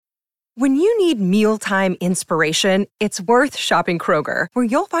When you need mealtime inspiration, it's worth shopping Kroger, where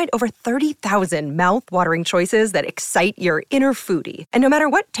you'll find over 30,000 mouth-watering choices that excite your inner foodie. And no matter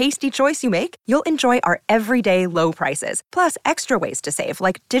what tasty choice you make, you'll enjoy our everyday low prices, plus extra ways to save,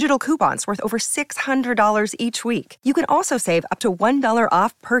 like digital coupons worth over $600 each week. You can also save up to $1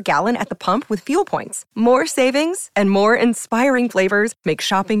 off per gallon at the pump with fuel points. More savings and more inspiring flavors make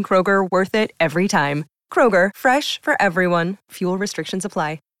shopping Kroger worth it every time. Kroger, fresh for everyone. Fuel restrictions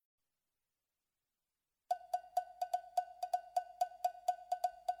apply.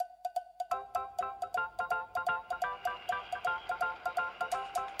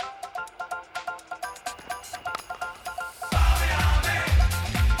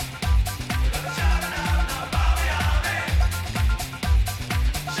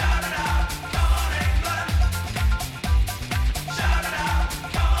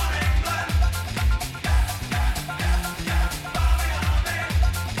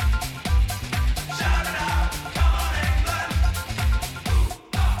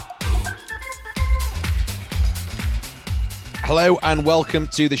 Hello and welcome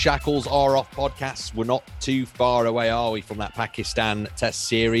to the Shackles Are Off podcast. We're not too far away, are we, from that Pakistan Test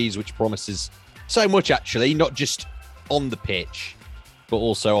series, which promises so much, actually, not just on the pitch, but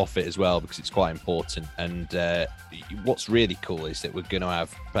also off it as well, because it's quite important. And what's really cool is that we're going to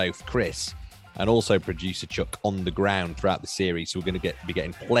have both Chris and also producer Chuck on the ground throughout the series. So we're going to be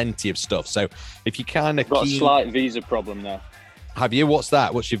getting plenty of stuff. So if you kind of got a slight visa problem there. Have you? What's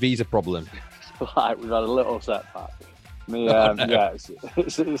that? What's your visa problem? We've had a little setback. Yeah,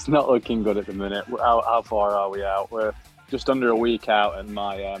 it's not looking good at the minute. How far are we out? We're just under a week out, and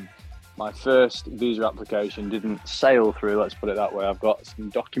my first visa application didn't sail through. Let's put it that way. I've got some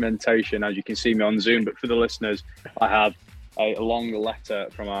documentation, as you can see me on Zoom, but for the listeners, I have a long letter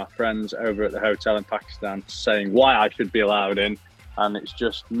from our friends over at the hotel in Pakistan saying why I should be allowed in, and it's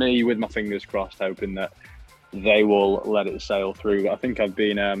just me with my fingers crossed, hoping that they will let it sail through. I think I've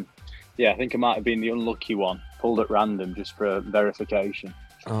been, I think I might have been the unlucky one. Pulled at random just for verification.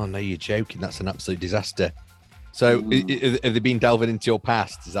 Oh, no, you're joking. That's an absolute disaster. So have they been delving into your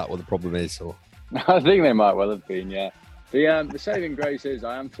past? Is that what the problem is? Or? I think they might well have been, yeah. The saving grace is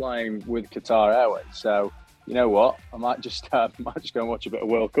I am flying with Qatar Airways. So, you know what? I might just go and watch a bit of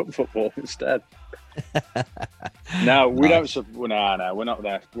World Cup football instead. No, we don't. No, we're not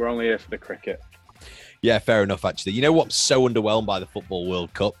there. We're only here for the cricket. Yeah, fair enough, actually. You know what? I'm so underwhelmed by the Football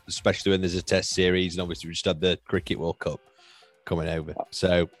World Cup, especially when there's a test series, and obviously we just had the Cricket World Cup coming over.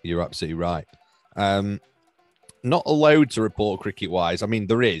 So you're absolutely right. Not a load to report cricket-wise. I mean,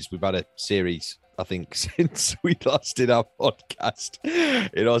 there is. We've had a series, I think, since we last did our podcast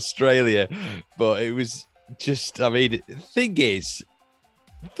in Australia. But it was just, I mean, the thing is,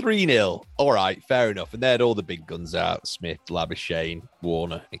 3-0. All right, fair enough. And they had all the big guns out. Smith, Labuschagne,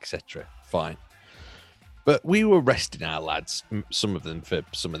 Warner, etc. Fine. But we were resting our lads, some of them for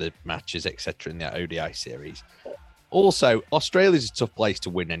some of the matches, etc. in the ODI series. Also, Australia's a tough place to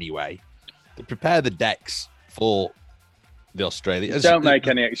win anyway. They prepare the decks for the Australians. Don't make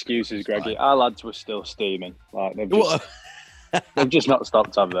any excuses, Greggy. Our lads were still steaming. Like they've just not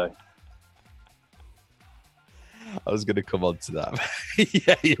stopped, have they? I was going to come on to that.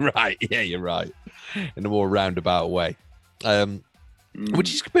 Yeah, you're right. Yeah, you're right. In a more roundabout way.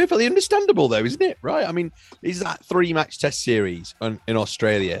 Which is perfectly understandable, though, isn't it? Right? I mean, is that 3-match test series in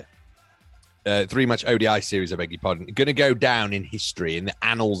Australia, 3-match ODI series, I beg your pardon, going to go down in history, in the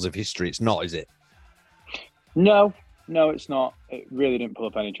annals of history? It's not, is it? No, it's not. It really didn't pull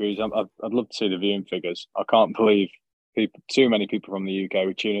up any trees. I'd love to see the viewing figures. I can't believe too many people from the UK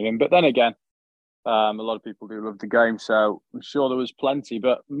were tuning in. But then again, a lot of people do love the game, so I'm sure there was plenty.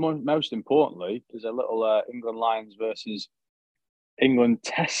 But most importantly, there's a little England Lions versus England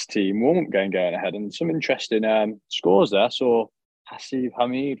Test team warm-up game going ahead, and some interesting scores there. So Hasib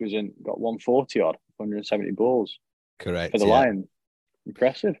Hamid got 140 odd, 170 balls. Correct for the Lions.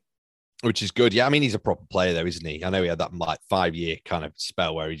 Impressive. Which is good. Yeah, I mean, he's a proper player, though, isn't he? I know he had that 5-year kind of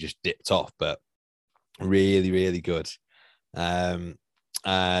spell where he just dipped off, but really, really good. And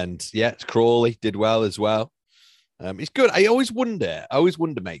yeah, Crawley did well as well. It's good. I always wonder,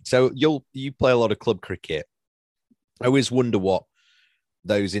 mate. So you play a lot of club cricket. I always wonder what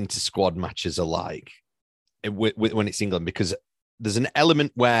those inter-squad matches are like when it's England, because there's an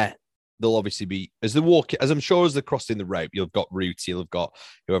element where they'll obviously be, as I'm sure as they're crossing the rope, you've got Root, you'll have got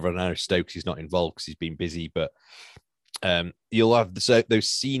whoever. I know Stokes is not involved because he's been busy, but you'll have those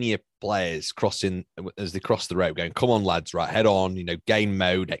senior players crossing as they cross the rope, going, "Come on, lads, right, head on, game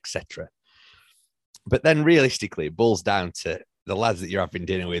mode, etc." But then realistically, it boils down to the lads that you're having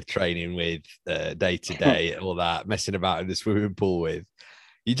dinner with, training with, day to day, all that, messing about in the swimming pool with.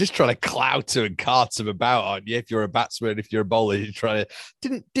 You're just trying to clout him and cart him about, aren't you? If you're a batsman, if you're a bowler, you're trying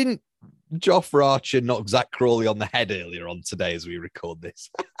to. Didn't Jofra Archer knock Zach Crawley on the head earlier on today as we record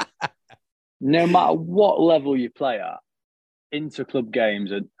this? No matter what level you play at, inter-club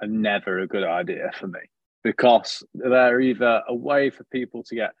games are never a good idea for me, because they're either a way for people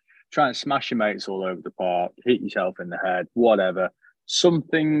to try and smash your mates all over the park, hit yourself in the head, whatever.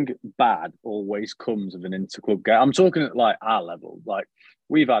 Something bad always comes of an inter-club game. I'm talking at like our level. Like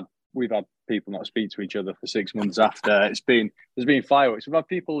we've had people not speak to each other for 6 months after. There's been fireworks. We've had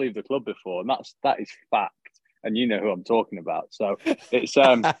people leave the club before, and that is fact. And you know who I'm talking about. So it's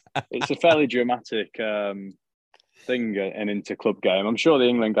a fairly dramatic thing, an inter-club game. I'm sure the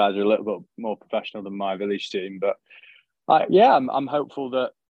England guys are a little bit more professional than my village team, but I'm hopeful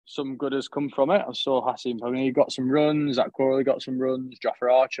that some good has come from it. I saw Hassim Pogni got some runs, Zach Crawley got some runs,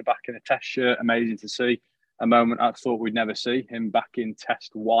 Jofra Archer back in a test shirt, amazing to see. A moment I thought we'd never see, him back in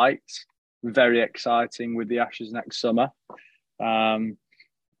test whites. Very exciting with the Ashes next summer.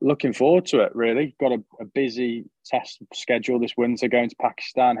 Looking forward to it, really. Got a busy test schedule this winter, going to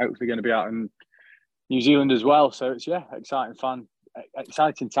Pakistan, hopefully going to be out in New Zealand as well. So it's,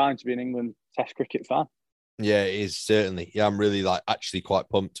 exciting time to be an England test cricket fan. Yeah, it is, certainly. Yeah, I'm really actually quite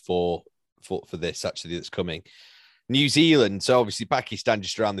pumped for this actually that's coming. New Zealand, so obviously Pakistan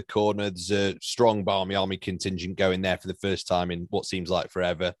just around the corner. There's a strong Barmy Army contingent going there for the first time in what seems like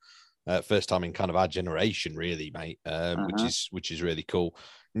forever. First time in kind of our generation, really, mate. Which is really cool.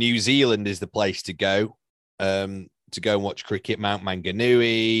 New Zealand is the place to go and watch cricket. Mount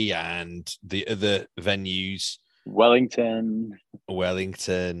Maunganui and the other venues. Wellington.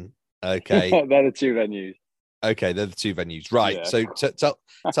 Okay, they're the two venues. Okay, they're the two venues, right? Yeah. So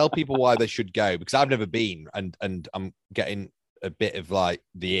tell people why they should go, because I've never been, and I'm getting a bit of like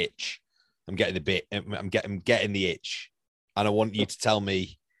the itch. I'm getting the itch, and I want you to tell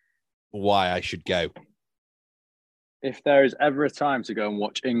me why I should go. If there is ever a time to go and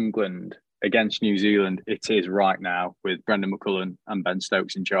watch England against New Zealand, it is right now, with Brendan McCullum and Ben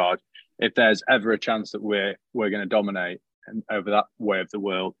Stokes in charge. If there's ever a chance that we're going to dominate over that way of the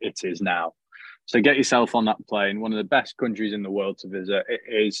world, it is now. So get yourself on that plane. One of the best countries in the world to visit. It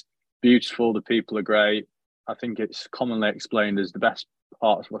is beautiful. The people are great. I think it's commonly explained as the best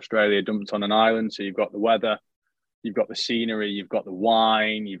parts of Australia dumped on an island. So you've got the weather, you've got the scenery, you've got the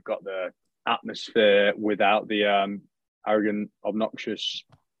wine, you've got the atmosphere without the arrogant, obnoxious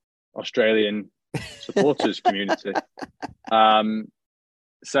Australian supporters community.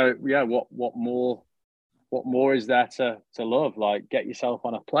 So yeah, what more is there to love? Like, get yourself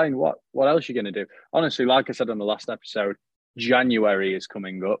on a plane. What else are you going to do? Honestly, like I said on the last episode, January is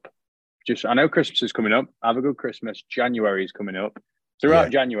coming up. I know Christmas is coming up. Have a good Christmas. January is coming up.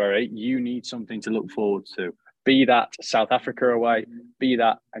 Throughout January, you need something to look forward to. Be that South Africa away, be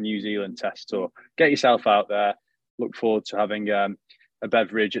that a New Zealand test tour. Get yourself out there. Look forward to having a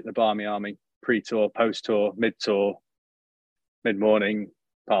beverage at the Barmy Army pre-tour, post-tour, mid-tour, mid-morning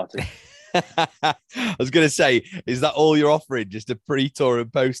party. I was going to say, is that all you're offering? Just a pre-tour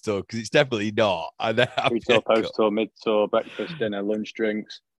and post-tour? Because it's definitely not. Pre-tour, post-tour, mid-tour, breakfast, dinner, lunch,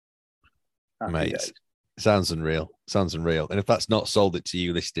 drinks. Mate, sounds unreal. And if that's not sold it to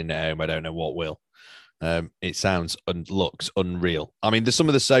you listening at home, I don't know what will. It sounds and looks unreal. I mean, there's some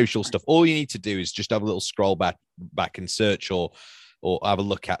of the social stuff. All you need to do is just have a little scroll back and search or have a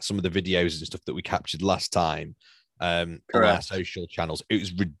look at some of the videos and stuff that we captured last time. On our social channels. It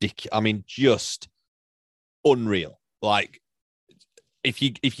was ridiculous. I mean, just unreal. Like, if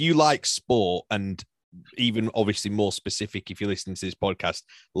you like sport, and even obviously more specific, if you're listening to this podcast,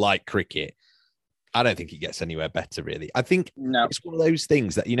 like cricket, I don't think it gets anywhere better, really. I think it's one of those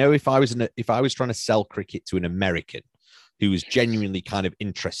things that, if I was trying to sell cricket to an American who was genuinely kind of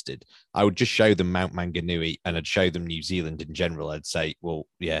interested, I would just show them Mount Maunganui and I'd show them New Zealand in general. I'd say, well,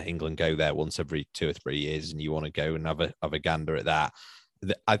 yeah, England go there once every 2 or 3 years, and you want to go and have a gander at that.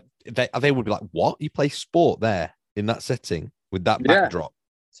 They would be like, what? You play sport there in that setting with that backdrop?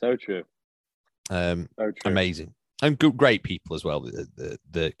 So true. So true. Amazing. And good, great people as well.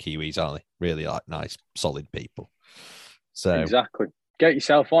 The Kiwis, aren't they? Really like nice, solid people. So exactly. Get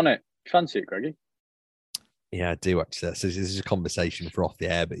yourself on it. Fancy it, Greggy? Yeah, I do actually. This is a conversation for off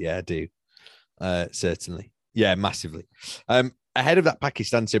the air, but yeah, I do. Certainly. Yeah, massively. Ahead of that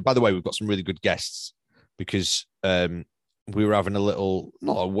Pakistan trip, by the way, we've got some really good guests, because we were having a little,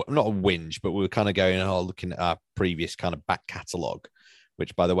 not a whinge, but we were kind of going, looking at our previous kind of back catalogue,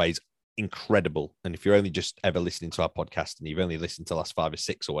 which, by the way, is incredible. And if you're only just ever listening to our podcast and you've only listened to the last 5 or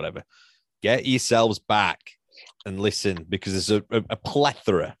 6 or whatever, get yourselves back and listen, because there's a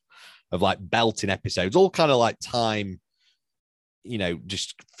plethora of like belting episodes, all kind of like time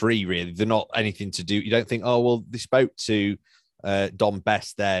just free, really. They're not anything to do. You don't think, oh, well, they spoke to Don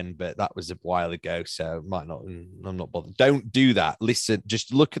Best then, but that was a while ago, so might not. I'm not bothered. Don't do that. Listen,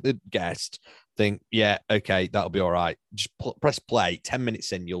 just look at the guest. Think, yeah, okay, that'll be all right. Just press play. 10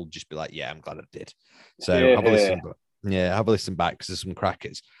 minutes in, you'll just be like, yeah, I'm glad I did. So have a listen. Have a listen back because there's some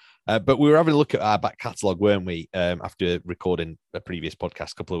crackers. But we were having a look at our back catalogue, weren't we? After recording a previous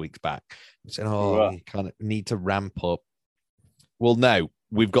podcast a couple of weeks back, we said, you kind of need to ramp up. Well, no,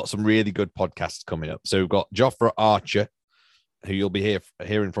 we've got some really good podcasts coming up. So we've got Jofra Archer, who you'll be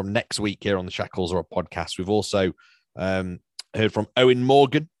hearing from next week here on the Shackles Are podcast. We've also heard from Owen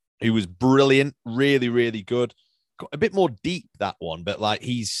Morgan, who was brilliant, really, really good. Got a bit more deep, that one, but like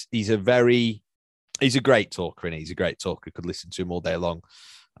he's a great talker, and he's a great talker. Could listen to him all day long.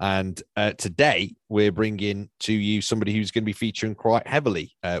 And today we're bringing to you somebody who's going to be featuring quite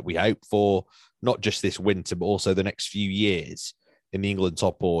heavily, we hope, for not just this winter, but also the next few years in the England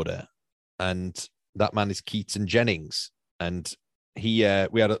top order. And that man is KEATON Jennings. And we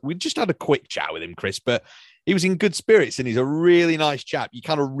just had a quick chat with him, Chris, but he was in good spirits and he's a really nice chap. You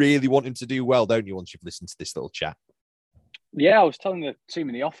kind of really want him to do well, don't you, once you've listened to this little chat? Yeah, I was telling the team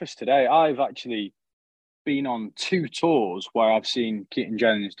in the office today, I've actually been on 2 tours where I've seen KEATON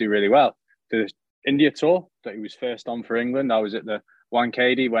Jennings do really well. The India tour that he was first on for England, I was at the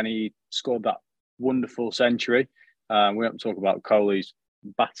Wankhede when he scored that wonderful century. We won't talk about Kohli's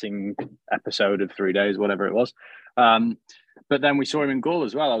batting episode of 3 days, whatever it was. But then we saw him in goal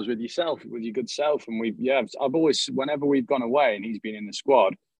as well. I was with your good self. And I've always, whenever we've gone away and he's been in the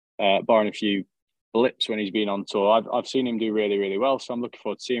squad, barring a few blips when he's been on tour, I've seen him do really, really well. So I'm looking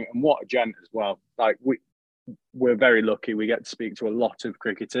forward to seeing him. And what a gent as well. Like we're very lucky. We get to speak to a lot of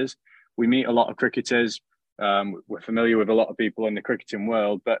cricketers. We meet a lot of cricketers. We're familiar with a lot of people in the cricketing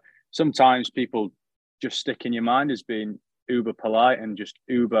world, but sometimes people just stick in your mind as being uber polite and just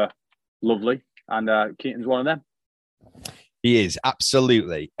uber lovely. And KEATON's one of them. He is,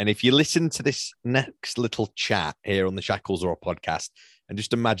 absolutely. And if you listen to this next little chat here on the Shackles Are podcast, and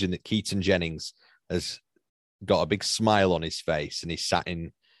just imagine that KEATON Jennings has got a big smile on his face and he's sat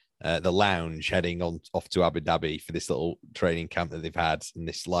in the lounge heading off to Abu Dhabi for this little training camp that they've had in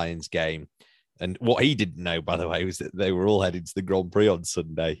this Lions game. And what he didn't know, by the way, was that they were all heading to the Grand Prix on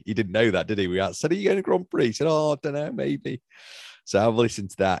Sunday. He didn't know that, did he? We said, are you going to Grand Prix? He said, I don't know, maybe. So have a listen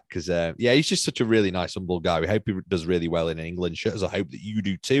to that because, he's just such a really nice, humble guy. We hope he does really well in an England shirt, as I hope that you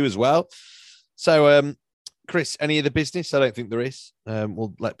do too as well. So, Chris, any of the business? I don't think there is.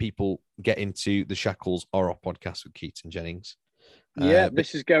 We'll let people get into the Shackles Are podcast with KEATON Jennings.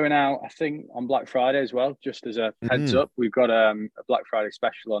 This is going out, I think, on Black Friday as well. Just as a heads up, we've got a Black Friday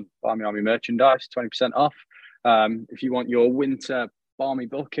special on Barmy Army merchandise, 20% off. If you want your winter Barmy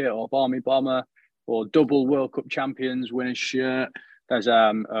bucket or Barmy bomber or double World Cup champions winners shirt, there's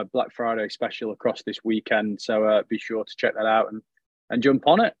a Black Friday special across this weekend. So be sure to check that out and jump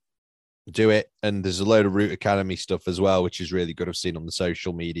on it. Do it. And there's a load of Root Academy stuff as well, which is really good. I've seen on the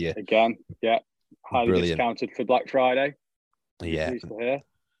social media. Again, yeah. Highly discounted for Black Friday. Yeah.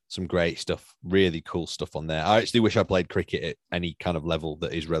 Some great stuff. Really cool stuff on there. I actually wish I played cricket at any kind of level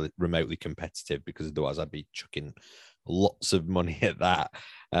that is remotely competitive, because otherwise I'd be chucking lots of money at that.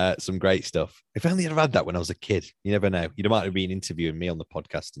 Some great stuff. If only I'd have had that when I was a kid. You never know. You might have been interviewing me on the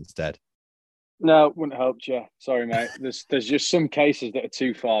podcast instead. No, wouldn't have helped you. Sorry, mate. There's just some cases that are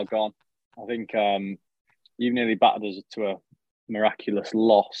too far gone. I think you've nearly battered us to a miraculous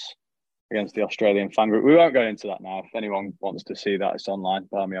loss against the Australian fan group. We won't go into that now. If anyone wants to see that, it's online.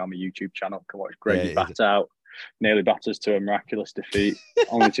 Barmy Army YouTube channel. Can watch Grady bat out. Nearly batters to a miraculous defeat,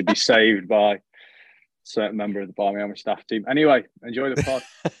 only to be saved by a certain member of the Barmy Army staff team. Anyway, enjoy the pod.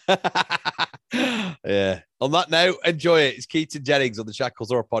 Yeah. On that note, enjoy it. It's KEATON Jennings on the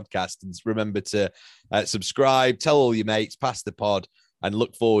Shackles Are podcast. And remember to subscribe, tell all your mates, pass the pod, and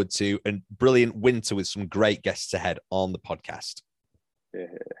look forward to a brilliant winter with some great guests ahead on the podcast. Yeah.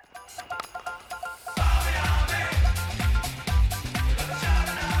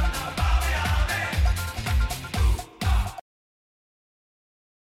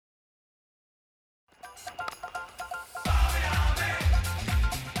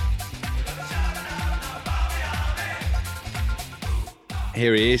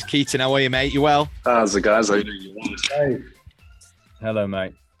 Here he is. KEATON, how are you, mate? You well? How's it, guys? How you doing? Hey. Hello,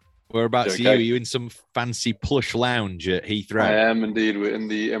 mate. Whereabouts are you? Are you in some fancy plush lounge at Heathrow? I am indeed. We're in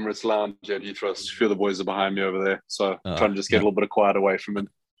the Emirates Lounge at Heathrow. A few of the boys are behind me over there. So trying to just get a little bit of quiet away from him.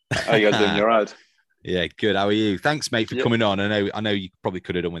 How you guys doing? You all right? Yeah, good. How are you? Thanks, mate, for coming on. I know you probably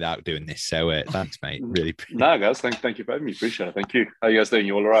could have done without doing this. So thanks, mate. Really appreciate it. No, guys. Thank you for having me. Appreciate it. Thank you. How you guys doing?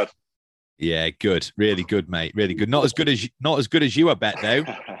 You all right? Yeah, good. Really good, mate. Really good. Not as good as you, I bet, though.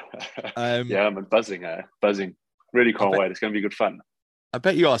 Yeah, I'm buzzing. Buzzing. Really can't wait. It's going to be good fun. I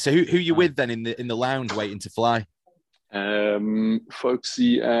bet you are. So who you with then in the lounge waiting to fly?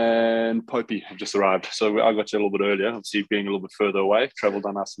 Folksy and Popey have just arrived. So I got you a little bit earlier. Obviously, being a little bit further away, travelled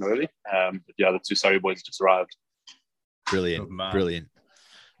down nice and early. But yeah, the two Surrey boys just arrived. Brilliant. Brilliant.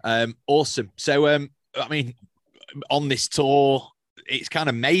 Awesome. So, I mean, on this tour, it's kind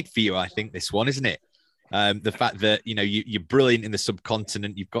of made for you, I think, this one, isn't it? The fact that, you know, you're brilliant in the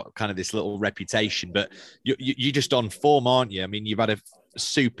subcontinent, you've got kind of this little reputation, but you're just on form, aren't you? I mean, you've had a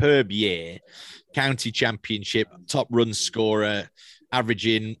superb year, county championship, top run scorer,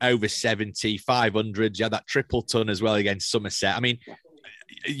 averaging over 70, 500. You had that triple ton as well against Somerset. I mean,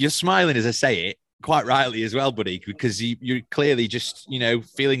 you're smiling as I say it, quite rightly as well, buddy, because you're clearly just, you know,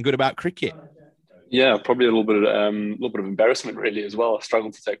 feeling good about cricket. Yeah, probably a little bit of embarrassment really as well. I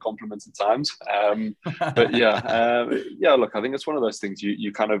struggle to take compliments at times, but yeah. Look, I think it's one of those things.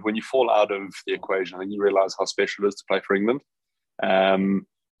 You kind of, when you fall out of the equation, I think you realise how special it is to play for England.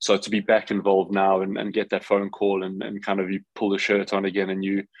 So to be back involved now and get that phone call and kind of you pull the shirt on again and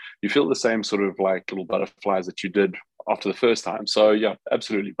you feel the same sort of like little butterflies that you did after the first time. So yeah,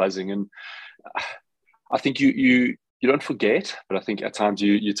 absolutely buzzing. And I think you don't forget, but I think at times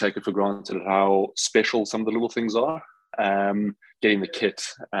you take it for granted how special some of the little things are. Getting the kit,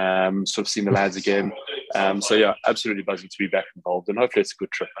 sort of seeing the lads again. So yeah, absolutely buzzing to be back involved, and hopefully it's a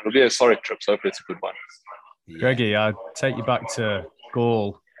good trip. It'll be a sorry trip, so hopefully it's a good one. Yeah. Greggy, I'll take you back to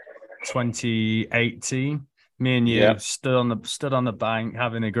Gaul 2018. Me and you stood on the bank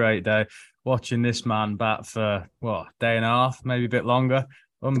having a great day, watching this man bat for a day and a half, maybe a bit longer.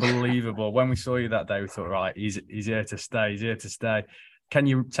 Unbelievable. When we saw you that day, we thought, right, he's here to stay. He's here to stay. Can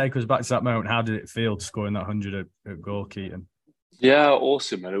you take us back to that moment? How did it feel scoring that 100 at goal, Keaton? Yeah,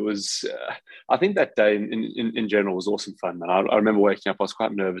 awesome, man. It was, I think that day in general was awesome fun, man. I remember waking up, I was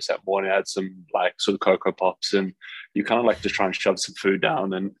quite nervous that morning. I had some like sort of Cocoa Pops and you kind of like just try and shove some food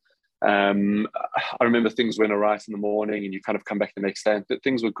down. And I remember things went all right in the morning and you kind of come back the next day and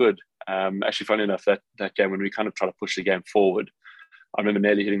things were good. Actually, funny enough, that game, when we kind of tried to push the game forward, I remember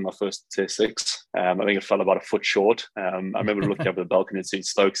nearly hitting my first test six. I think it fell about a foot short. I remember looking up at the balcony and seeing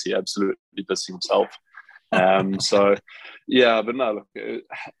Stokesy absolutely pissing himself. So, yeah, but no, look,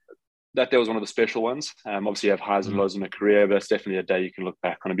 that day was one of the special ones. Obviously, you have highs and lows in a career, but it's definitely a day you can look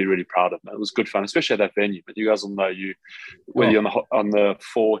back on and be really proud of. It was good fun, especially at that venue. But you guys will know, whether you're on the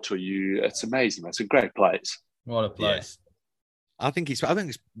fort or it's amazing. It's a great place. What a place! Yeah. I think it's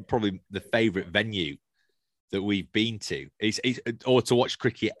probably the favourite venue that we've been to, or to watch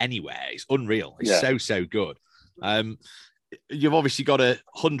cricket anywhere. It's unreal. It's so good. You've obviously got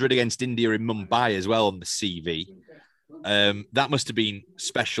 100 against India in Mumbai as well on the CV. That must have been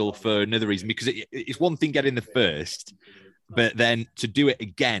special for another reason, because it's one thing getting the first, but then to do it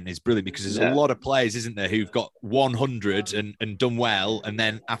again is brilliant, because there's a lot of players, isn't there, who've got 100 and done well, and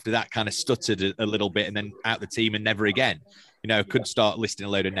then after that kind of stuttered a little bit and then out the team and never again. You know, I could start listing a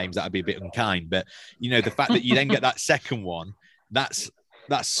load of names. That would be a bit unkind. But, you know, the fact that you then get that second one, that's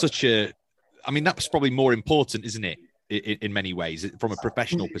such a... I mean, that's probably more important, isn't it, in many ways, from a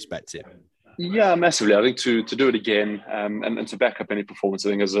professional perspective? Yeah, massively. I think to do it again and to back up any performance, I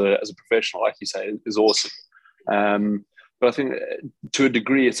think as a professional, like you say, is awesome. But I think to a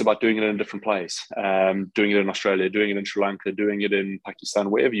degree, it's about doing it in a different place, doing it in Australia, doing it in Sri Lanka, doing it in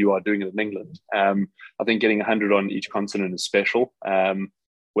Pakistan, wherever you are, doing it in England. I think getting 100 on each continent is special.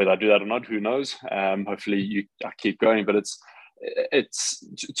 Whether I do that or not, who knows? Hopefully I keep going, but it's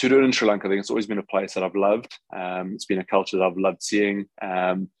to do it in Sri Lanka. I think it's always been a place that I've loved. It's been a culture that I've loved seeing.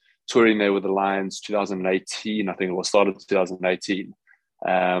 Touring there with the Lions 2018, I think it was started 2018.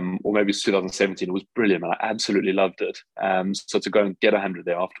 Or maybe it's 2017. It was brilliant, and I absolutely loved it. So to go and get 100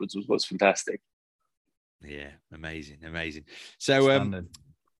 there afterwards was fantastic. Yeah, amazing. So,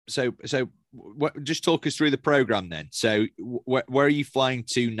 just talk us through the program then. So, where are you flying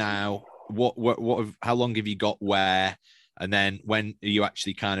to now? How long have you got where? And then when are you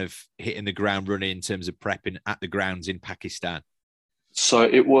actually kind of hitting the ground running in terms of prepping at the grounds in Pakistan? So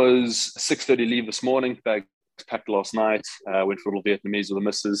it was 6:30 leave this morning. Bags packed last night. Went for a little Vietnamese with the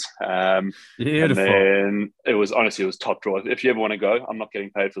missus. Beautiful. And then it was top drawer. If you ever want to go, I'm not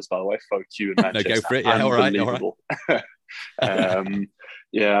getting paid for this, by the way. Folk you in Manchester. No, go for it. Yeah, all right.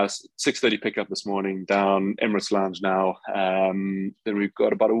 6:30 pickup this morning, down Emirates Lounge now. Then we've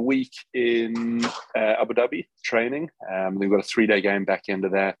got about a week in Abu Dhabi training. We've got a 3-day game back into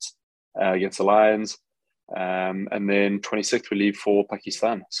that against the Lions. And then 26th we leave for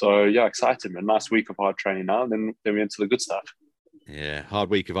Pakistan. So yeah, excited, man. Nice week of hard training now, and then we're into the good stuff. Yeah, hard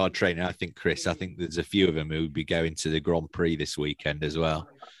week of hard training. I think, Chris, there's a few of them who would be going to the Grand Prix this weekend as well.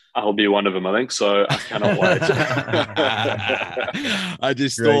 I'll be one of them, I think. So I cannot wait. I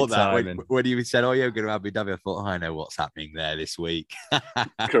just Great thought that when you said, "Oh, you're going to Abu Dhabi," I thought, I know what's happening there this week.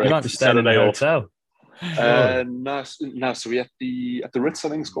 Correct. You might be staying in the hotel. No, so we at the Ritz, I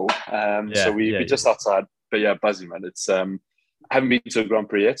think it's called. So we're just outside. But yeah, buzzing, man. It's I haven't been to a Grand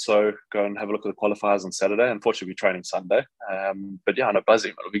Prix yet, so go and have a look at the qualifiers on Saturday. Unfortunately, we're training Sunday. But yeah, I know,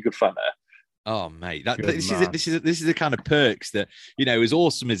 buzzing, man. It'll be good fun there. Oh, mate, this is the kind of perks that, as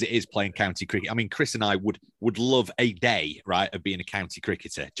awesome as it is playing county cricket. I mean, Chris and I would love a day, right, of being a county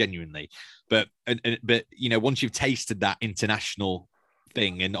cricketer, genuinely. But once you've tasted that international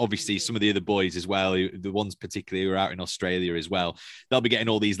thing, and obviously some of the other boys as well, the ones particularly who are out in Australia as well, they'll be getting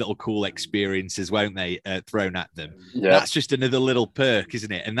all these little cool experiences, won't they, thrown at them. Yeah. That's just another little perk,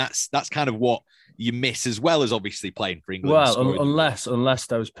 isn't it? And that's kind of what you miss, as well as obviously playing for England. Well, unless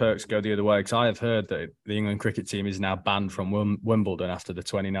those perks go the other way, because I have heard that the England cricket team is now banned from Wimbledon after the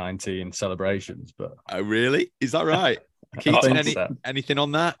 2019 celebrations. But oh, really? Is that right? KEATON, anything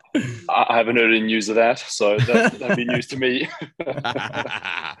on that? I haven't heard any news of that, so that'd be news to me.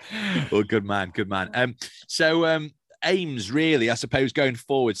 Well, good man. So aims, really, I suppose, going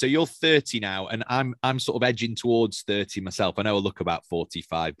forward. So you're 30 now, and I'm sort of edging towards 30 myself. I know I look about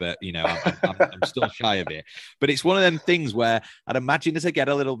 45, but I'm still shy of it. But it's one of them things where I'd imagine as I get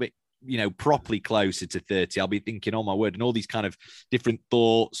a little bit, properly closer to 30, I'll be thinking, oh my word, and all these kind of different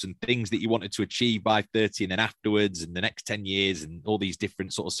thoughts and things that you wanted to achieve by 30 and then afterwards and the next 10 years and all these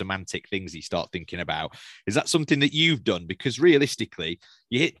different sort of semantic things that you start thinking about. Is that something that you've done? Because realistically,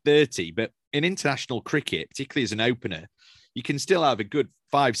 you hit 30, but in international cricket, particularly as an opener, you can still have a good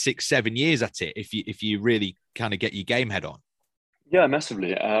 5, 6, 7 years at it if you really kind of get your game head on. Yeah,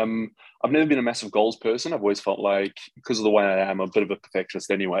 massively. I've never been a massive goals person. I've always felt like, because of the way I am, I'm a bit of a perfectionist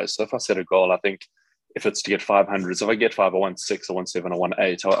anyway. So if I set a goal, I think if it's to get 500, so if I get 5, I want 6, I want 7, I want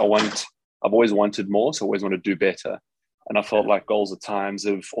 8. I've always wanted more, so I always want to do better. And I felt like goals at times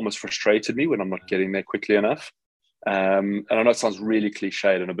have almost frustrated me when I'm not getting there quickly enough. And I know it sounds really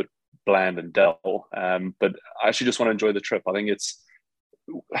cliched and a bit bland and dull, but I actually just want to enjoy the trip. I think it's,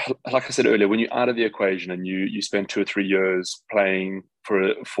 like I said earlier, when you're out of the equation and you spend 2 or 3 years playing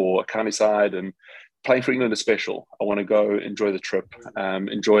for a county side and playing for England is special. I want to go enjoy the trip,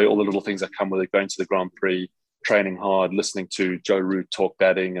 enjoy all the little things that come with it, going to the Grand Prix, training hard, listening to Joe Root talk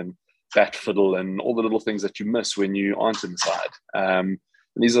batting and bat fiddle and all the little things that you miss when you aren't in the side. And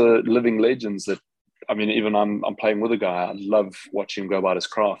these are living legends that, I mean, even I'm playing with a guy, I love watching him go about his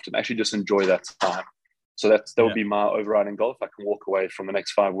craft and actually just enjoy that time. So that would be my overriding goal. If I can walk away from the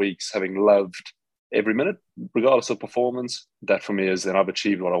next 5 weeks having loved every minute, regardless of performance, that for me is then I've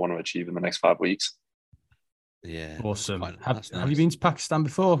achieved what I want to achieve in the next 5 weeks. Yeah, awesome. Have you been to Pakistan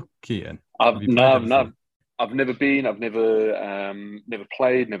before, KEATON? I've never been. I've never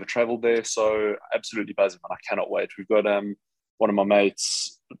played, never travelled there. So absolutely buzzing, man. I cannot wait. We've got one of my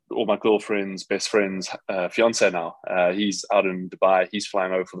mates, or my girlfriend's best friend's fiance now. He's out in Dubai. He's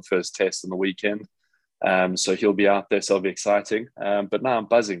flying over for the first test on the weekend. So he'll be out there, so it'll be exciting. But now I'm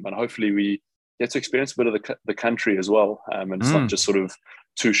buzzing, man. Hopefully we get to experience a bit of the country as well. And it's not just sort of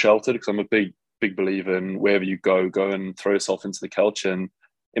too sheltered, because I'm a big believer in wherever you go and throw yourself into the culture and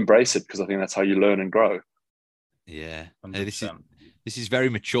embrace it, because I think that's how you learn and grow. Yeah. This is very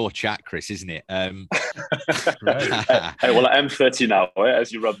mature chat, Chris, isn't it? Hey, well, I am 30 now,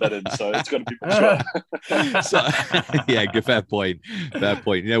 as you rub that in, so it's got to be mature. Yeah, good, fair point.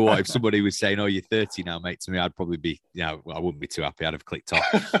 You know what? If somebody was saying, "Oh, you're 30 now, mate," to me, I'd probably be, I wouldn't be too happy. I'd have clicked off.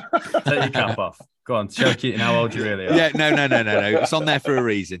 Take your cap off. Go on, show KEATON how old you really are. Yeah, no. It's on there for a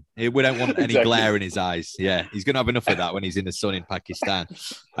reason. We don't want any glare in his eyes. Yeah, he's going to have enough of that when he's in the sun in Pakistan.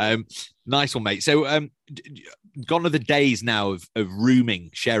 Nice one, mate. So, gone are the days now of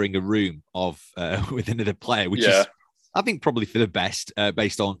sharing a room with another player, which is, I think, probably for the best,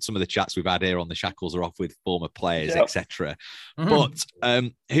 based on some of the chats we've had here on the Shackles Are Off with former players, etc. But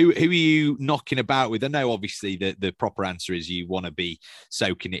who are you knocking about with? I know, obviously, the proper answer is you want to be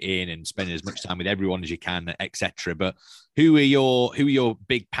soaking it in and spending as much time with everyone as you can, etc. But who are your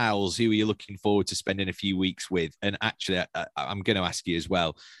big pals? Who are you looking forward to spending a few weeks with? And actually, I'm going to ask you as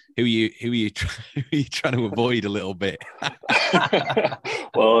well, who are you trying to avoid a little bit?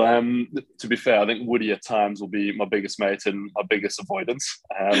 Well, to be fair, I think Woody at times will be my biggest mate and my biggest avoidance.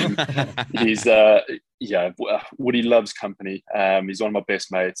 He's Woody loves company. He's one of my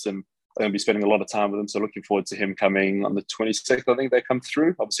best mates, and I'm going to be spending a lot of time with him. So looking forward to him coming on the 26th. I think they come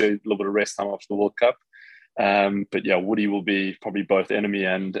through. Obviously, a little bit of rest time after the World Cup. But yeah, Woody will be probably both enemy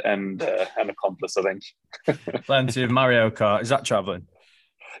and accomplice, I think. Plenty of Mario Kart. Is that traveling?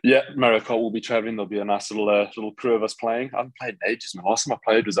 Yeah, Mario Kart will be traveling. There'll be a nice little crew of us playing. I haven't played in ages, man. Last time I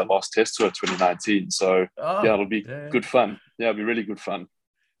played was at last test tour 2019. So yeah, it'll be good fun. Yeah, it'll be really good fun.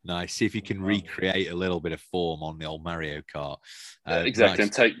 Nice. See if you can recreate a little bit of form on the old Mario Kart. Exactly,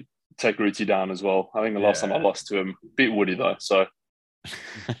 nice. And take Ruti down as well. I think the last time I lost to him, beat Woody though. So.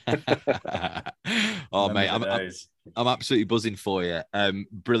 Oh mate, I'm absolutely buzzing for you.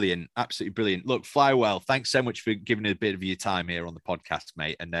 Brilliant, absolutely brilliant. Look, fly well. Thanks so much for giving a bit of your time here on the podcast,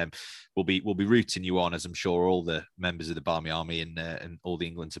 mate. And we'll be rooting you on, as I'm sure all the members of the Barmy Army and all the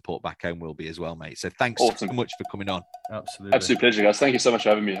England support back home will be as well, mate. So thanks so much for coming on. Absolutely, absolute pleasure, guys. Thank you so much for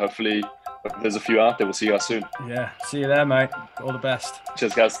having me. Hopefully, there's a few out there. We'll see you guys soon. Yeah, see you there, mate. All the best.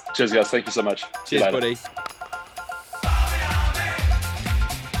 Cheers, guys. Thank you so much. Cheers, buddy.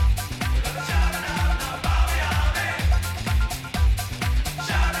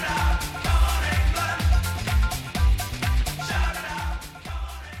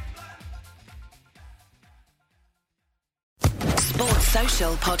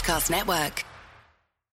 Social Podcast Network.